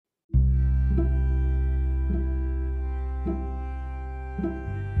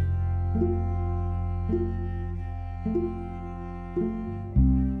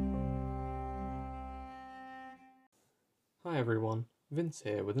Spence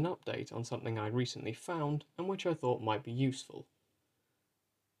here with an update on something I recently found and which I thought might be useful.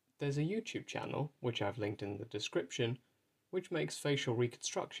 There's a YouTube channel, which I've linked in the description, which makes facial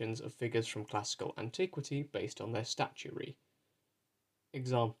reconstructions of figures from classical antiquity based on their statuary.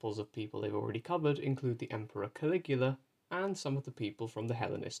 Examples of people they've already covered include the Emperor Caligula and some of the people from the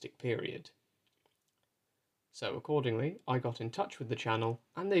Hellenistic period. So accordingly, I got in touch with the channel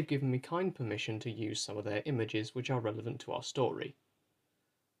and they've given me kind permission to use some of their images which are relevant to our story.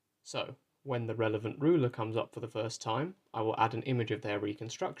 So, when the relevant ruler comes up for the first time, I will add an image of their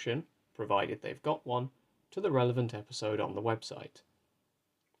reconstruction, provided they've got one, to the relevant episode on the website.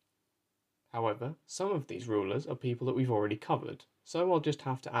 However, some of these rulers are people that we've already covered, so I'll just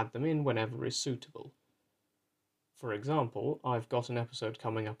have to add them in whenever is suitable. For example, I've got an episode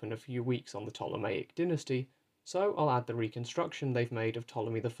coming up in a few weeks on the Ptolemaic dynasty, so I'll add the reconstruction they've made of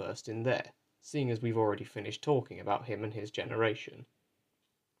Ptolemy I in there, seeing as we've already finished talking about him and his generation.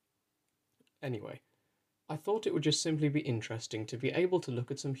 Anyway, I thought it would just simply be interesting to be able to look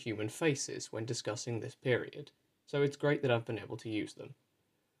at some human faces when discussing this period, so it's great that I've been able to use them.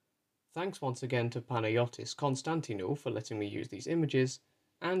 Thanks once again to Panayotis Konstantinou for letting me use these images,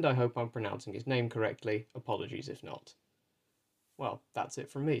 and I hope I'm pronouncing his name correctly, apologies if not. Well, that's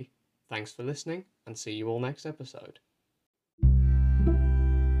it from me. Thanks for listening, and see you all next episode.